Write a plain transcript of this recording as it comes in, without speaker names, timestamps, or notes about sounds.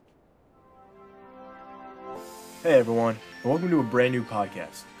Hey everyone, and welcome to a brand new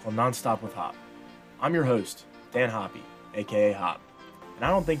podcast called Nonstop with Hop. I'm your host, Dan Hoppy, aka Hop, and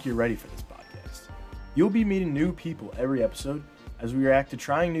I don't think you're ready for this podcast. You'll be meeting new people every episode as we react to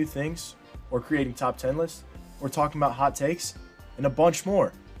trying new things, or creating top 10 lists, or talking about hot takes, and a bunch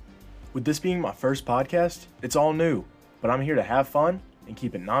more. With this being my first podcast, it's all new, but I'm here to have fun and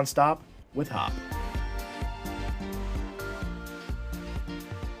keep it nonstop with Hop.